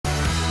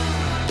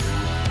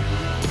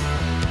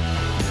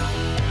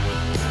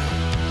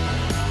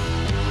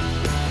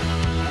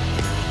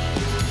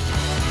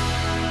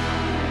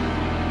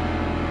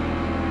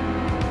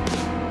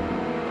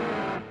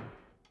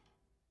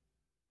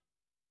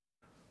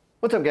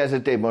What's up guys,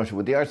 it's Dave Marshall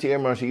with the RC Air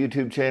Marshal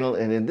YouTube channel,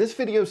 and in this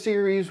video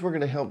series we're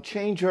going to help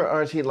change your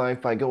RC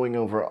life by going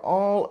over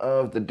all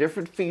of the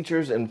different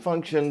features and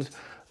functions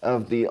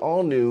of the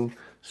all-new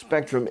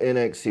Spektrum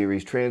NX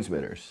Series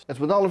Transmitters. As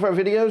with all of our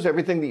videos,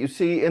 everything that you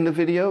see in the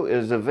video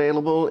is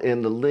available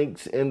in the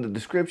links in the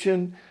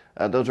description.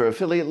 Those are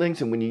affiliate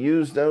links, and when you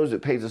use those,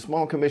 it pays a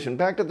small commission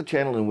back to the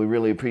channel, and we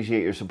really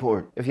appreciate your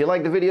support. If you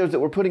like the videos that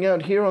we're putting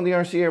out here on the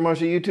RC Air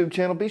Marshal YouTube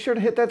channel, be sure to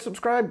hit that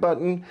subscribe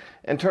button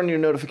and turn your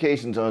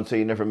notifications on so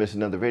you never miss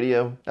another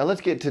video. Now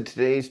let's get to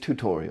today's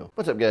tutorial.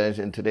 What's up guys?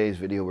 In today's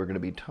video, we're going to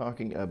be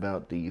talking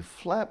about the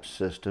flap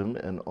system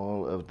and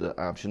all of the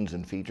options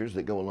and features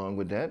that go along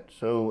with that.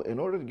 So in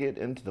order to get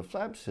into the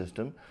flap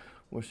system,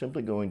 we're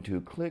simply going to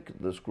click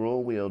the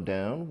scroll wheel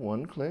down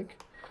one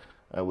click,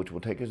 which will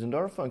take us into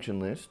our function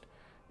list,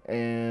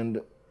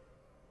 and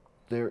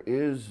there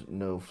is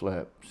no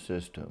flap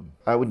system.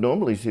 I would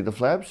normally see the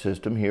flap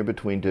system here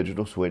between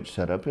digital switch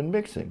setup and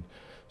mixing.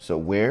 So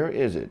where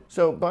is it?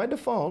 So by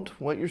default,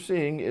 what you're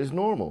seeing is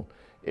normal.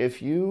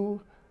 If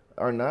you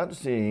are not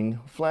seeing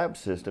flap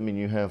system and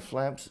you have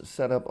flaps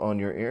set up on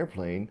your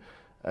airplane,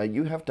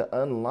 you have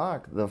to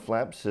unlock the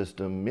flap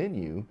system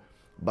menu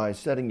by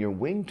setting your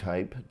wing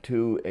type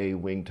to a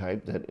wing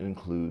type that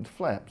includes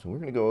flaps. So we're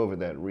going to go over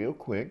that real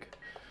quick.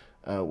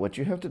 What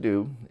you have to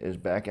do is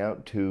back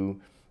out to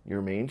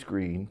your main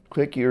screen,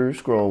 click your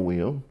scroll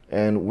wheel,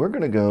 and we're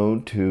going to go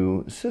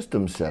to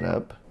System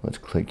Setup. Let's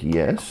click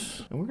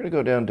Yes, and we're going to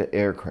go down to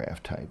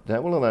Aircraft Type.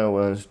 That will allow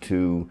us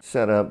to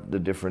set up the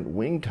different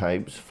wing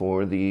types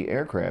for the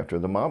aircraft or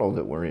the model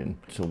that we're in.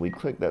 So we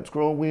click that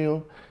scroll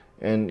wheel,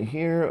 and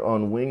here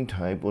on wing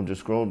type, we'll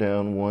just scroll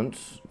down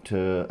once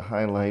to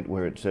highlight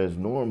where it says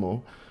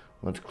normal.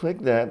 Let's click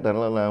that.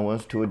 That'll allow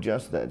us to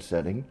adjust that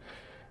setting.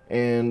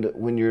 And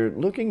when you're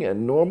looking at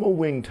normal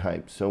wing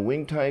types, so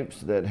wing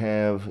types that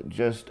have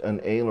just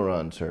an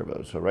aileron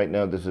servo. So right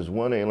now this is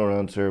one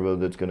aileron servo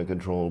that's going to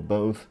control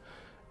both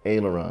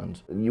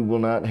ailerons. You will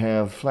not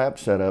have flap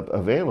setup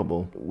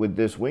available with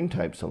this wing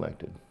type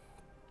selected.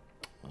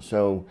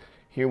 So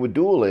here with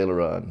dual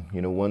aileron,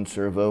 one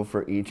servo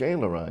for each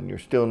aileron, you're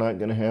still not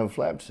going to have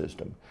flap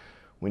system.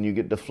 When you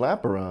get to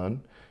flaperon,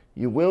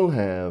 you will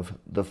have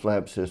the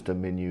flap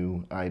system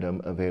menu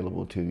item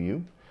available to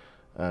you.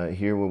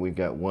 Here where we've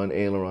got one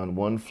aileron,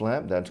 one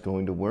flap, that's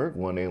going to work.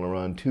 One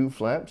aileron, two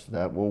flaps,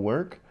 that will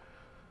work.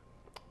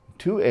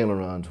 Two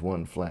ailerons,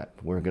 one flap,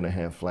 we're going to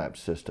have flap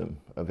system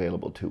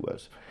available to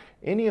us.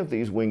 Any of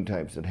these wing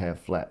types that have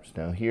flaps.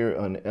 Now here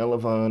on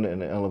Elevon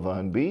and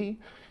Elevon B,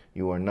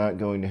 you are not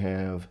going to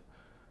have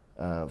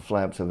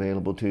flaps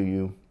available to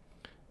you.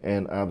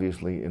 And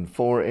obviously in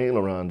four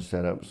aileron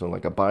setup, so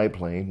like a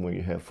biplane where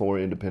you have four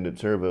independent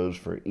servos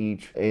for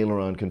each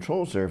aileron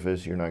control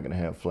surface, you're not going to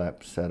have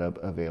flap setup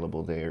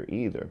available there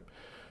either.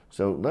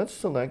 So let's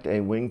select a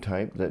wing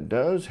type that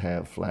does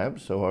have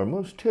flaps. So our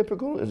most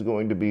typical is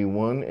going to be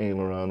one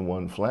aileron,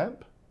 one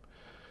flap.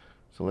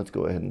 So let's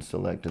go ahead and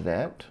select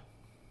that.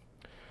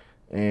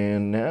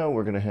 And now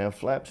we're going to have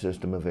flap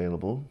system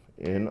available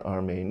in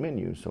our main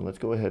menu. So let's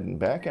go ahead and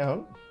back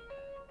out.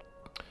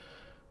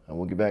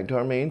 We'll get back to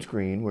our main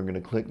screen. We're going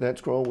to click that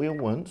scroll wheel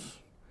once,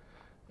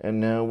 and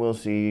now we'll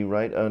see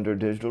right under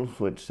digital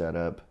switch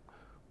setup,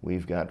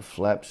 we've got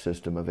flap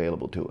system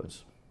available to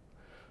us.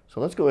 So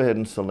let's go ahead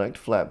and select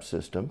flap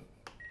system,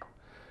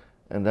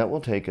 and that will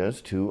take us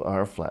to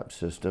our flap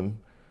system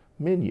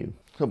menu.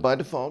 So by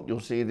default, you'll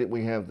see that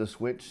we have the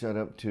switch set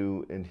up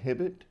to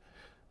inhibit.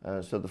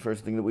 So the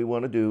first thing that we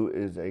want to do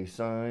is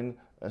assign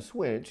a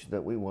switch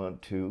that we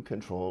want to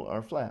control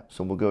our flap.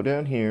 So we'll go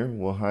down here,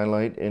 we'll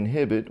highlight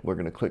inhibit, we're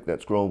going to click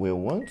that scroll wheel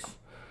once,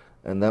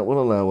 and that will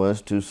allow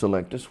us to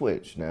select a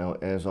switch. Now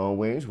as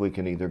always, we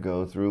can either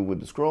go through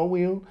with the scroll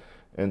wheel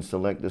and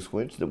select the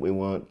switch that we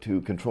want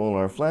to control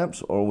our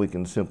flaps, or we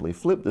can simply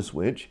flip the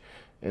switch.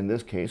 In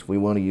this case, we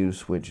want to use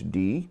switch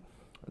D.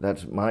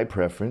 That's my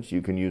preference.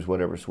 You can use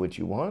whatever switch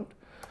you want.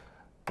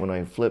 When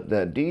I flip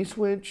that D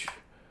switch,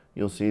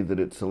 you'll see that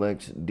it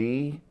selects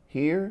D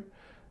here,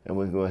 and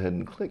we'll go ahead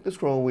and click the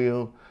scroll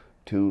wheel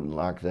to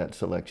lock that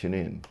selection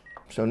in.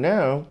 So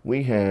now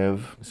we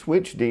have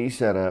switch D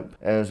set up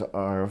as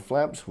our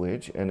flap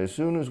switch, and as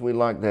soon as we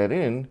lock that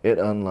in, it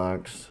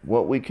unlocks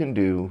what we can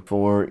do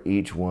for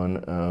each one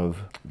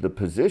of the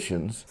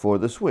positions for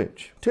the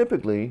switch.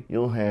 Typically,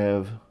 you'll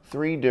have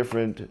three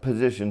different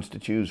positions to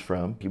choose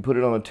from. If you put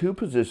it on a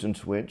two-position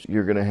switch,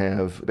 you're going to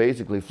have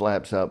basically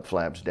flaps up,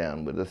 flaps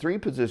down. With a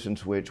three-position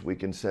switch, we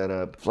can set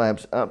up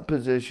flaps up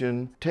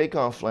position,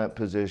 takeoff flap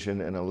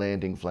position, and a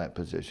landing flap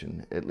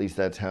position. At least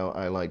that's how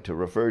I like to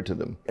refer to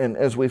them. And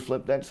as we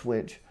flip that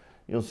switch,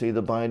 you'll see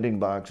the binding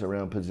box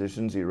around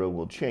position 0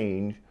 will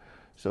change.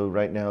 So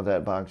right now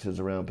that box is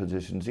around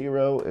position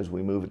 0. As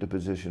we move it to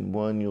position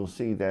 1, you'll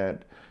see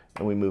that.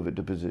 And we move it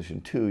to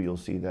position 2, you'll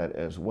see that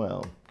as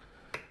well.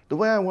 The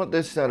way I want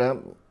this set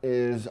up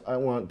is I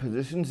want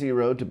position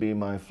 0 to be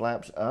my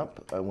flaps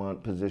up, I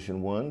want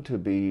position 1 to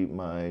be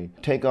my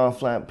takeoff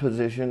flap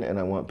position, and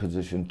I want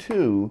position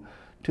 2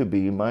 to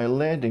be my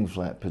landing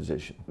flap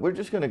position. We're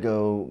just going to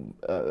go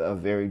a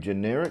very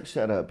generic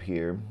setup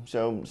here.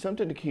 So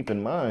something to keep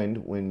in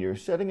mind when you're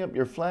setting up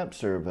your flap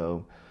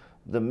servo,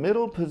 the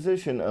middle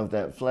position of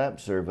that flap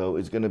servo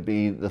is going to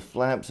be the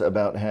flaps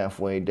about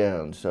halfway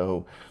down.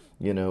 So,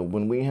 you know,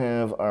 when we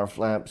have our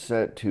flaps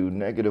set to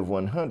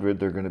 -100,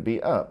 they're going to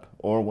be up,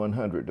 or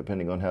 100,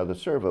 depending on how the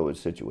servo is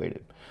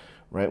situated.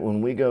 Right?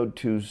 When we go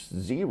to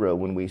 0,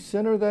 when we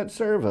center that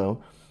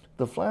servo,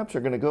 the flaps are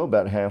going to go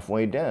about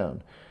halfway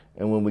down.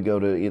 And when we go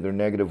to either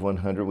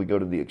 -100, we go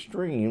to the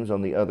extremes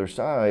on the other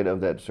side of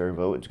that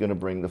servo, it's going to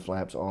bring the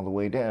flaps all the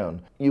way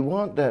down. You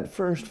want that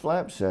first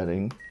flap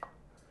setting,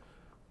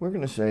 we're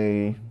going to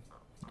say,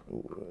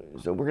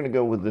 so we're going to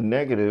go with the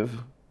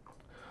negative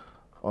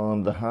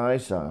on the high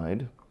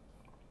side,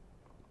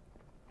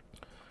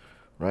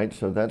 right?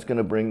 So that's going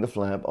to bring the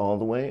flap all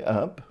the way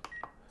up.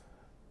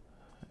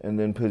 And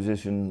then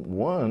position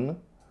 1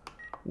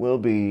 will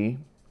be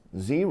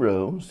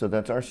 0, so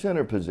that's our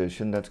center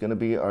position. That's going to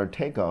be our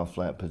takeoff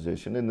flap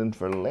position. And then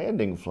for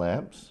landing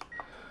flaps,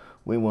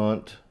 we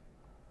want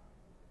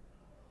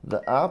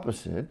the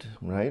opposite,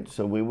 right?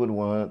 So we would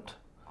want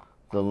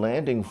the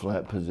landing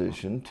flap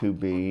position to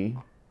be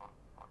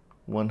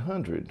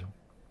 100.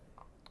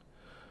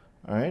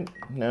 All right,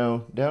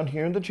 now down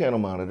here in the channel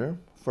monitor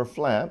for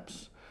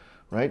flaps,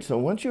 right? So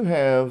once you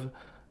have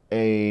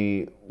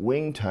a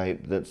wing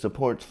type that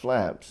supports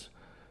flaps,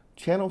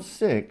 Channel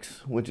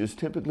 6, which is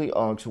typically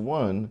aux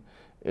 1,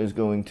 is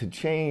going to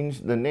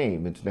change the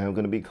name. It's now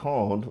going to be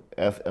called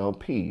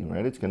FLP,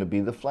 right? It's going to be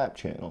the flap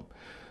channel.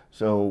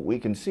 So we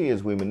can see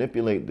as we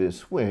manipulate this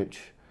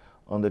switch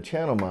on the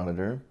channel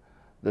monitor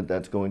that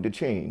that's going to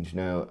change.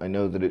 Now, I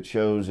know that it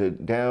shows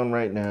it down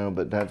right now,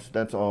 but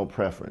that's all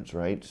preference,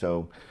 right?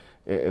 So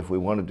if we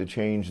wanted to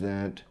change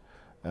that,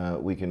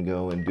 we can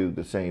go and do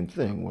the same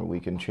thing, where we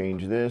can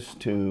change this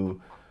to,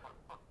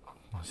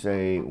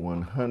 say,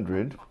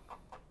 100.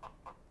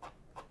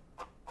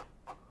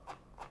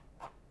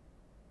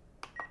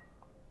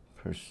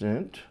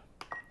 %,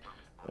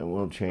 and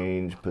we'll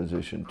change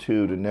position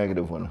 2 to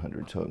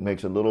 -100. So it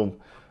makes a little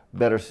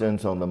better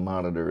sense on the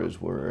monitor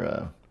as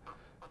we're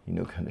you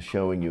know, kind of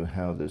showing you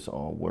how this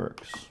all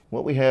works.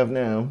 What we have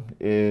now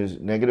is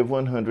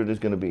 -100 is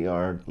going to be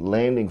our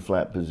landing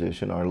flap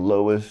position, our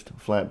lowest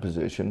flap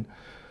position.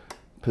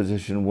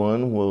 Position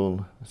 1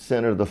 will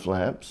center the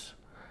flaps,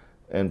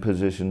 and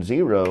position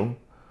 0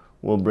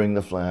 will bring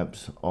the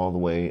flaps all the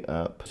way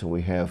up. So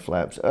we have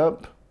flaps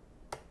up,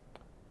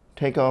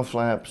 takeoff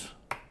flaps,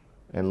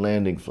 and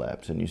landing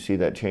flaps, and you see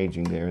that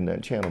changing there in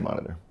that channel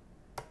monitor.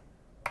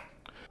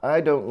 I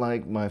don't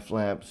like my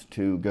flaps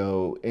to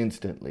go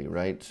instantly,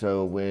 right?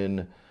 So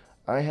when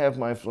I have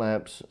my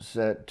flaps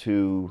set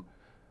to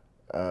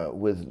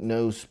with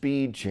no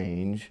speed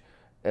change,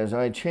 as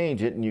I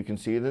change it, and you can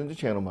see it in the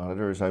channel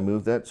monitor, as I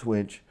move that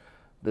switch,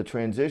 the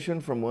transition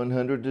from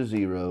 100 to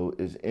 0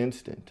 is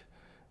instant,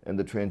 and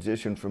the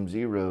transition from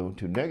 0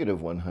 to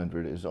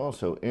 -100 is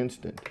also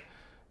instant.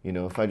 You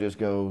know, if I just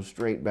go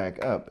straight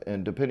back up,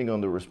 and depending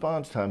on the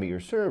response time of your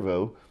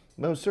servo,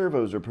 most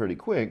servos are pretty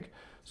quick,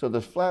 so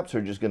the flaps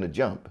are just going to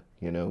jump,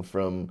 you know,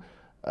 from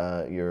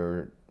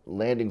your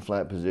landing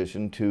flap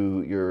position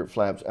to your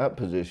flaps up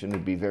position.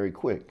 It'd be very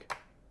quick.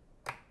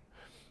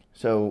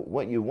 So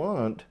what you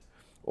want,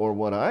 or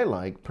what I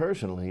like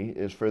personally,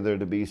 is for there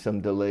to be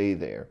some delay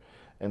there.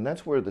 And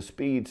that's where the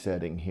speed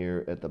setting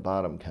here at the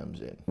bottom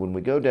comes in. When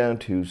we go down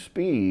to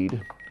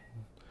speed,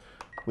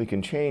 we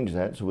can change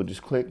that. So we'll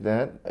just click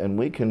that, and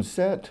we can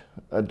set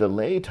a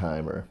delay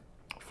timer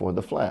for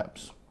the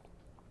flaps.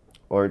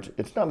 Or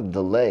it's not a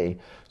delay,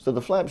 so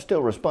the flaps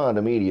still respond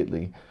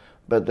immediately,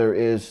 but there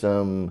is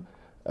some,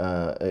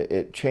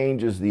 it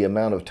changes the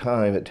amount of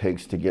time it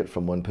takes to get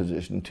from one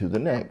position to the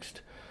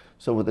next.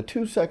 So with a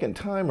 2-second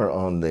timer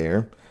on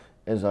there,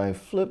 as I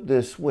flip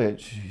this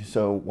switch,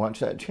 so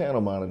watch that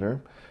channel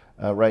monitor.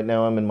 Right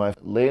now I'm in my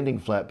landing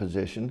flap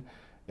position.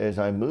 As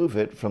I move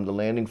it from the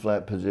landing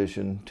flap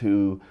position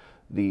to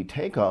the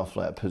takeoff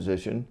flap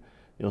position,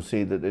 you'll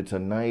see that it's a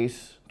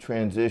nice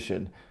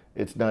transition.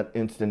 It's not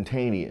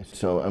instantaneous.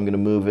 So I'm going to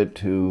move it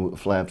to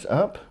flaps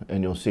up,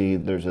 and you'll see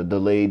there's a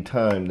delayed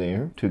time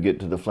there to get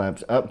to the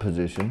flaps up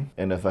position.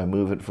 And if I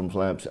move it from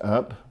flaps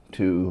up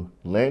to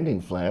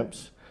landing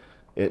flaps,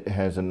 it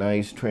has a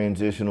nice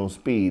transitional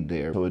speed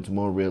there. So it's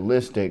more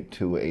realistic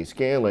to a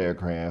scale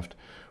aircraft,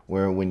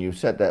 where when you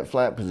set that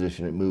flap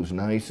position, it moves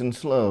nice and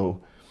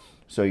slow,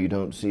 so you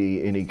don't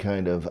see any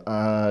kind of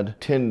odd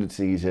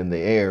tendencies in the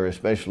air,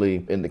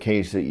 especially in the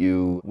case that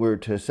you were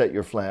to set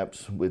your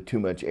flaps with too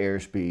much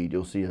airspeed.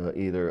 You'll see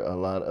either a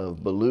lot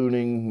of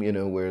ballooning, you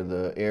know, where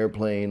the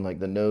airplane, like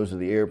the nose of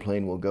the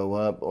airplane will go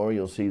up, or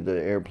you'll see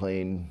the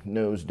airplane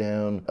nose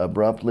down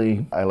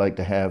abruptly. I like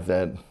to have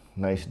that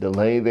nice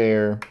delay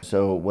there,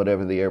 so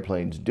whatever the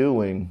airplane's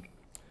doing,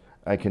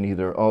 I can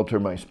either alter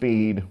my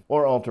speed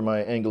or alter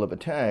my angle of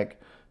attack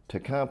to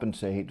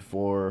compensate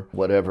for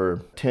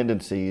whatever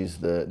tendencies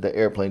the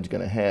airplane's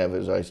going to have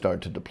as I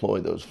start to deploy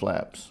those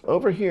flaps.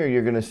 Over here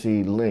you're going to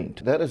see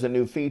linked. That is a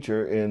new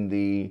feature in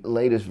the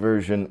latest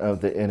version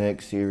of the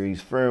NX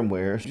series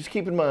firmware. Just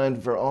keep in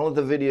mind for all of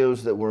the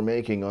videos that we're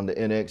making on the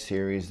NX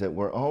series that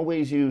we're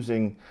always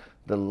using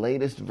the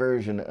latest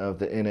version of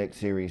the NX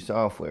series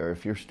software.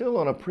 If you're still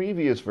on a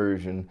previous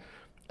version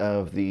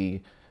of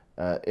the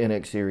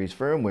NX series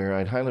firmware,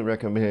 I'd highly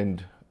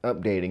recommend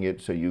updating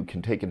it so you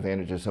can take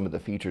advantage of some of the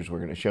features we're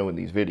going to show in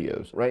these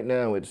videos. Right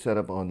now it's set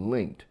up on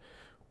linked.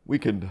 We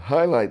can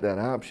highlight that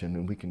option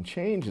and we can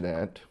change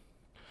that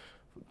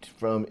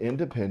from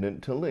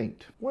independent to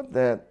linked. What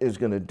that is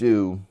going to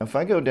do, if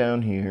I go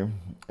down here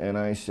and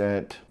I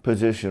set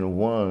position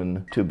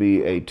 1 to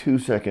be a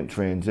 2-second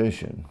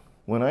transition,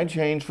 when I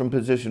change from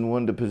position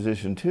 1 to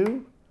position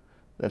 2,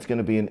 that's going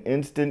to be an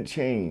instant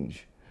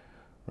change,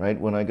 right?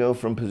 When I go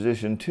from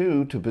position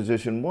 2 to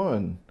position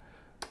 1,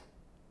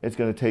 it's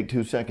going to take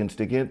 2 seconds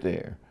to get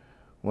there.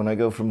 When I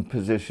go from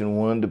position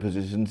 1 to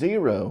position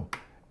 0,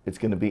 it's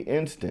going to be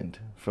instant.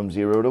 From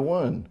 0 to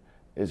 1,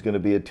 it's going to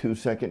be a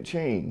 2-second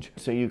change.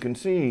 So you can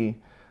see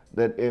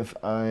that if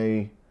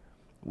I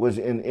was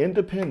in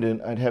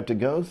independent, I'd have to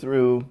go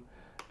through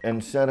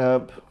and set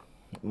up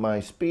my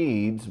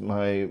speeds,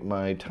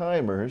 my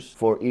timers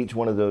for each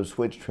one of those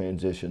switch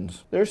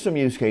transitions. There's some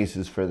use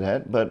cases for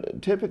that,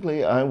 but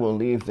typically I will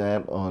leave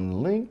that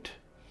on linked.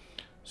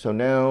 So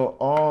now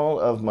all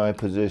of my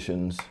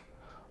positions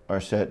are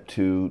set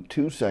to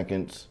 2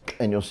 seconds,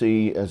 and you'll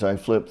see as I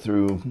flip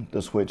through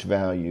the switch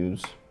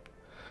values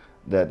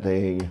that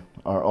they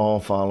are all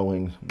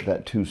following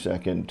that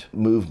 2-second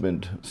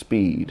movement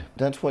speed.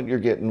 That's what you're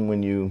getting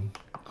when you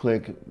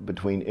click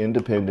between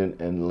independent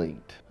and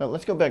linked. Now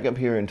let's go back up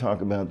here and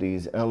talk about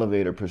these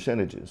elevator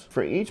percentages.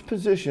 For each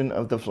position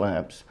of the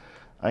flaps,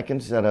 I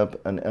can set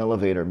up an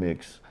elevator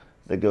mix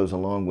that goes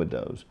along with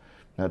those.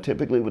 Now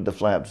typically with the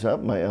flaps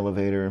up, my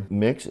elevator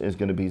mix is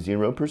going to be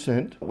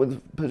 0%.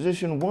 With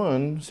position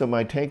 1, so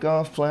my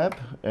takeoff flap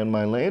and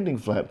my landing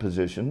flap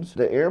positions,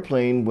 the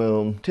airplane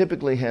will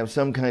typically have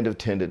some kind of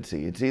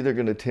tendency. It's either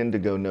going to tend to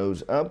go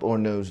nose up or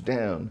nose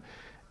down.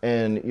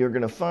 And you're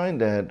going to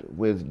find that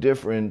with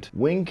different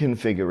wing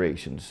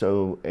configurations.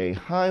 So a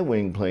high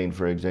wing plane,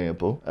 for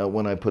example,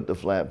 when I put the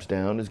flaps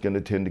down, is going to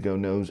tend to go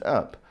nose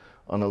up.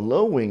 On a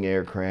low wing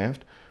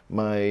aircraft,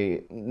 my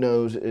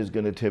nose is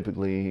going to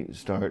typically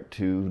start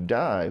to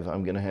dive.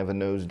 I'm going to have a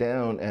nose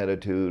down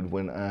attitude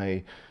when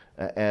I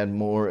add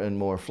more and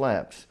more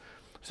flaps.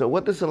 So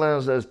what this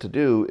allows us to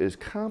do is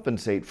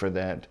compensate for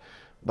that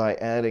by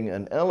adding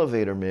an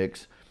elevator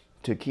mix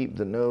to keep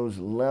the nose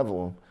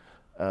level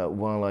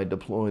while I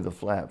deploy the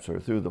flaps or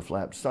through the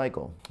flap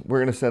cycle. We're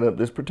going to set up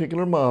this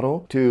particular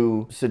model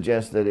to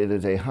suggest that it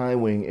is a high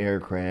wing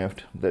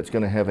aircraft that's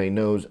going to have a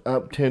nose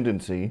up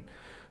tendency.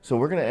 So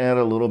we're going to add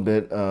a little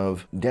bit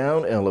of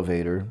down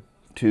elevator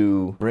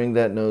to bring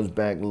that nose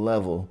back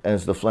level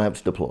as the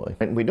flaps deploy.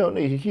 And we don't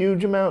need a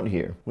huge amount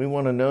here. We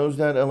want to nose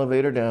that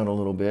elevator down a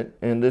little bit.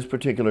 In this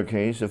particular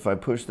case, if I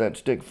push that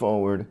stick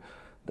forward,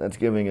 that's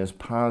giving us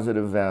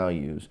positive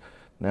values.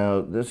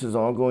 Now, this is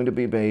all going to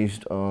be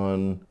based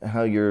on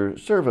how your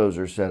servos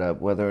are set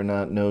up, whether or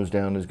not nose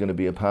down is going to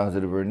be a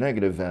positive or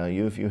negative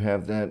value. If you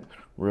have that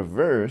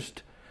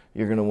reversed,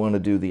 you're going to want to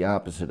do the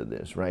opposite of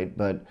this, right?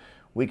 But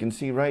we can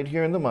see right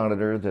here in the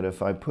monitor that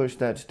if I push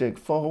that stick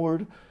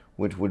forward,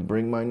 which would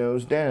bring my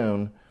nose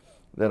down,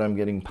 that I'm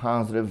getting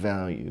positive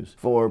values.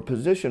 For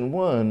position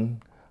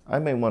 1, I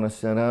may want to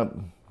set up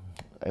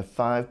a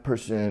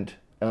 5%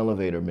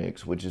 elevator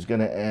mix, which is going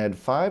to add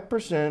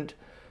 5%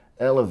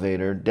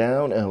 elevator,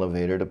 down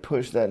elevator, to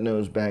push that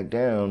nose back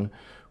down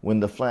when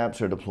the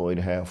flaps are deployed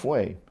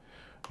halfway.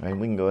 All right,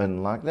 we can go ahead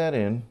and lock that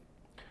in,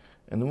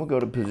 and then we'll go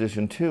to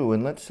position 2,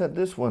 and let's set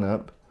this one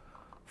up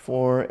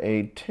for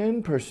a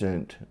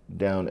 10%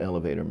 down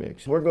elevator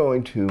mix. We're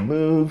going to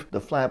move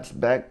the flaps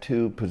back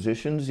to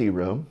position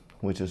 0,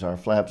 which is our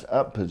flaps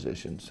up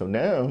position. So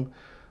now,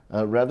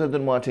 rather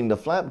than watching the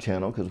flap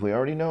channel, because we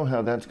already know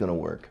how that's going to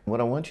work,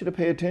 what I want you to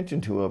pay attention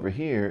to over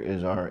here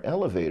is our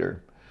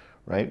elevator,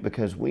 right?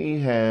 Because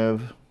we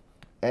have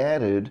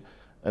added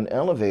an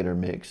elevator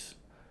mix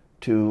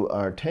to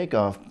our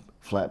takeoff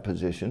flap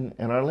position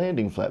and our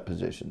landing flap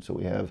position. So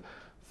we have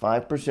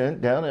 5%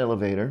 down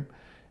elevator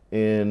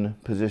in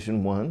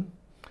position 1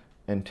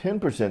 and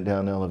 10%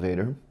 down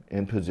elevator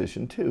in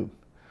position 2,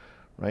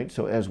 right?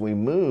 So as we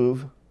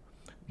move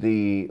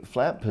the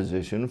flap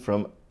position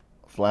from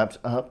flaps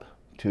up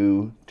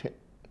to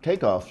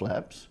takeoff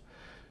flaps,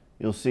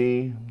 you'll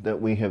see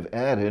that we have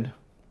added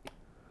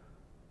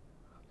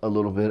a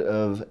little bit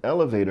of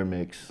elevator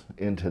mix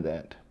into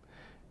that.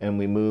 And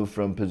we move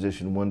from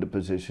position 1 to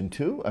position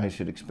 2. I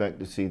should expect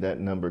to see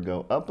that number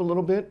go up a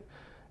little bit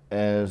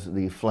as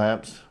the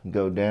flaps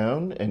go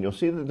down, and you'll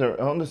see that they're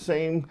on the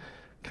same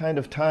kind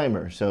of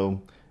timer.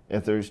 So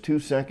if there's 2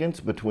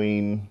 seconds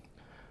between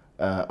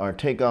our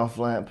takeoff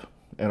flap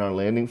and our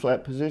landing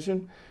flap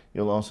position,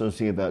 you'll also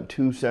see about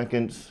 2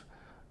 seconds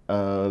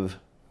of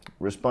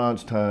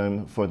response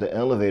time for the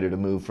elevator to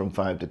move from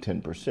 5 to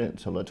 10%.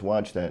 So let's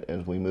watch that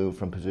as we move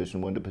from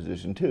position 1 to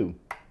position 2.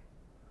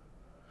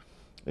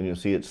 And you'll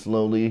see it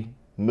slowly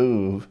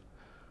move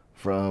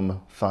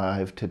from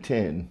 5 to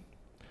 10.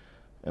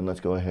 And let's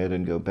go ahead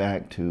and go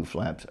back to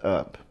flaps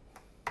up.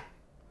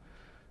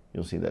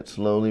 You'll see that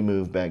slowly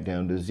move back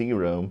down to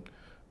 0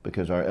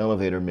 because our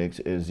elevator mix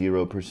is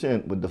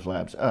 0% with the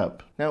flaps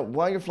up. Now,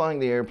 while you're flying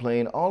the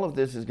airplane, all of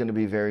this is going to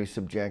be very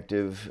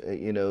subjective.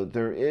 You know,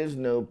 there is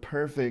no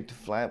perfect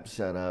flap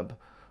setup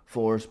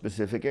for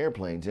specific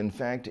airplanes. In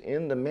fact,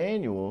 in the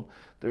manual,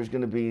 there's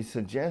going to be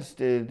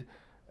suggested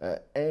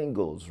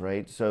angles,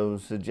 right? So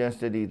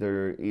suggested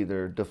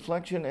either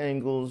deflection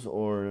angles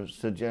or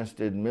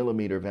suggested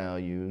millimeter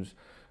values,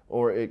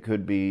 or it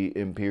could be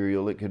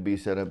imperial, it could be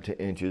set up to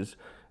inches.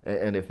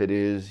 And if it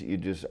is,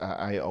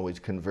 I always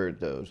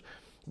convert those.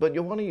 But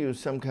you'll want to use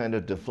some kind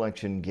of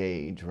deflection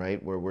gauge,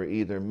 right? Where we're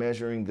either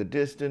measuring the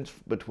distance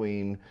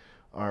between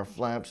our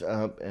flaps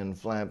up and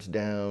flaps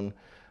down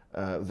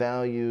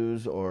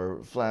values, or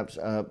flaps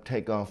up,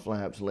 takeoff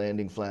flaps,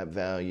 landing flap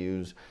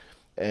values,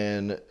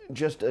 and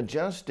just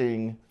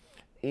adjusting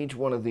each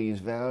one of these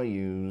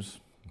values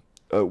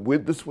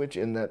with the switch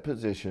in that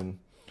position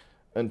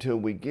until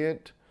we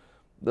get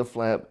the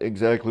flap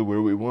exactly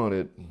where we want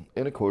it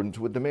in accordance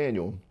with the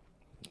manual.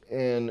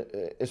 And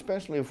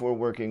especially if we're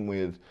working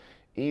with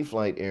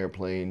E-Flight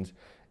airplanes,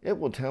 it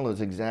will tell us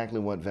exactly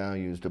what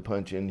values to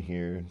punch in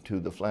here to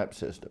the flap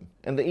system.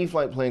 And the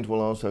E-Flight planes will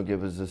also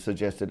give us a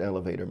suggested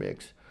elevator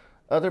mix.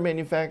 Other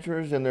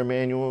manufacturers in their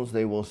manuals,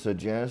 they will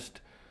suggest,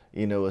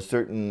 you know, a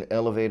certain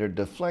elevator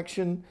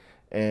deflection.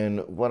 And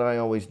what I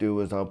always do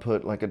is I'll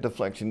put like a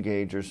deflection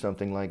gauge or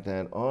something like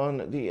that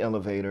on the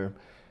elevator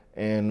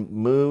and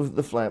move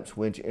the flap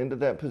switch into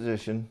that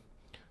position.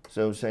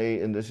 So say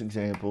in this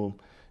example,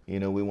 you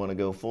know, we want to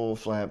go full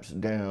flaps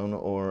down,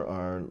 or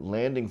our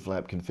landing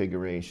flap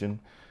configuration,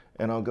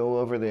 and I'll go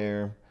over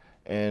there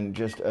and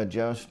just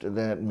adjust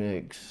that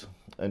mix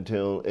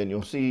until, and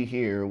you'll see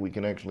here, we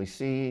can actually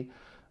see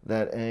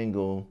that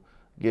angle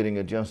getting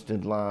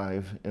adjusted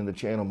live in the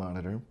channel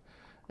monitor,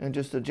 and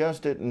just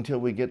adjust it until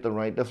we get the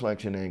right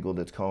deflection angle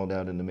that's called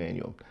out in the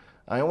manual.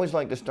 I always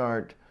like to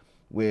start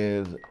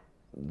with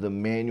the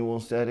manual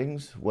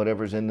settings,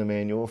 whatever's in the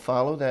manual,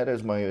 follow that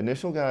as my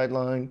initial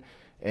guideline.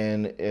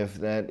 And if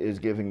that is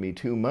giving me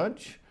too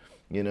much,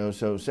 you know,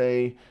 so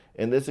say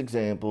in this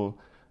example,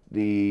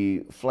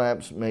 the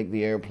flaps make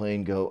the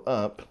airplane go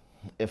up.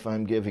 If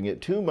I'm giving it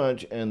too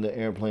much and the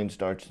airplane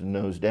starts to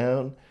nose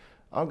down,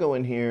 I'll go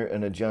in here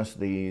and adjust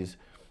these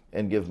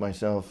and give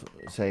myself,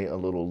 say, a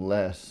little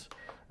less,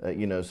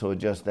 you know, so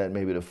adjust that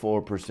maybe to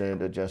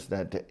 4%, adjust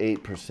that to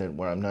 8%,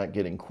 where I'm not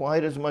getting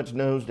quite as much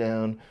nose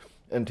down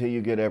until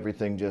you get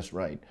everything just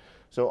right.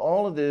 So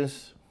all of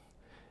this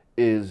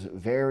is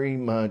very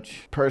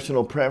much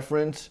personal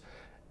preference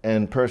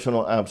and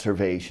personal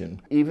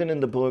observation. Even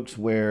in the books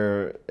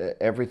where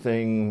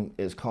everything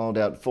is called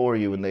out for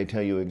you and they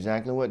tell you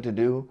exactly what to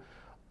do,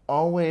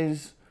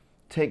 always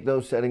take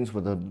those settings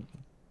with a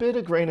bit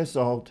of grain of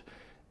salt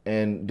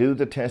and do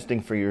the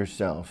testing for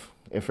yourself.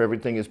 If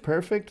everything is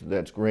perfect,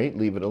 that's great,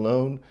 leave it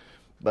alone.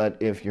 But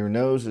if your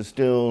nose is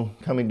still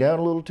coming down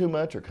a little too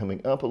much or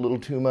coming up a little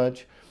too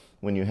much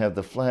when you have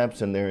the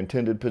flaps in their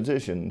intended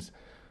positions,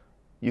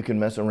 you can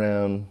mess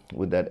around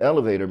with that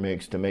elevator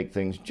mix to make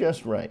things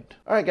just right.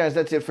 All right, guys,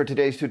 that's it for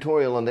today's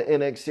tutorial on the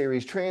NX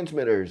Series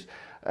transmitters.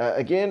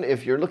 Again,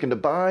 if you're looking to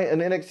buy an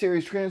NX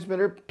Series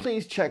transmitter,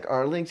 please check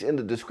our links in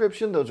the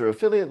description. Those are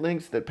affiliate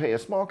links that pay a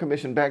small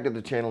commission back to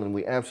the channel, and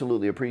we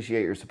absolutely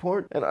appreciate your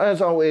support. And as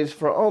always,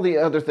 for all the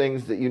other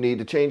things that you need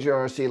to change your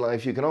RC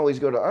life, you can always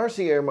go to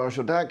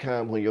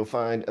rcairmarshal.com, where you'll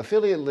find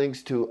affiliate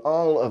links to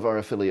all of our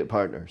affiliate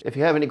partners. If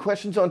you have any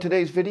questions on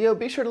today's video,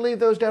 be sure to leave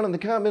those down in the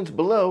comments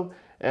below,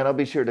 and I'll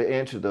be sure to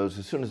answer those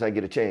as soon as I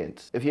get a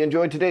chance. If you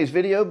enjoyed today's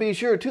video, be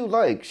sure to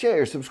like,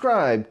 share,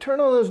 subscribe, turn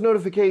on those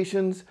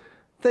notifications.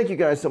 Thank you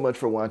guys so much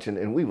for watching,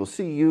 and we will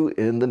see you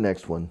in the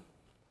next one.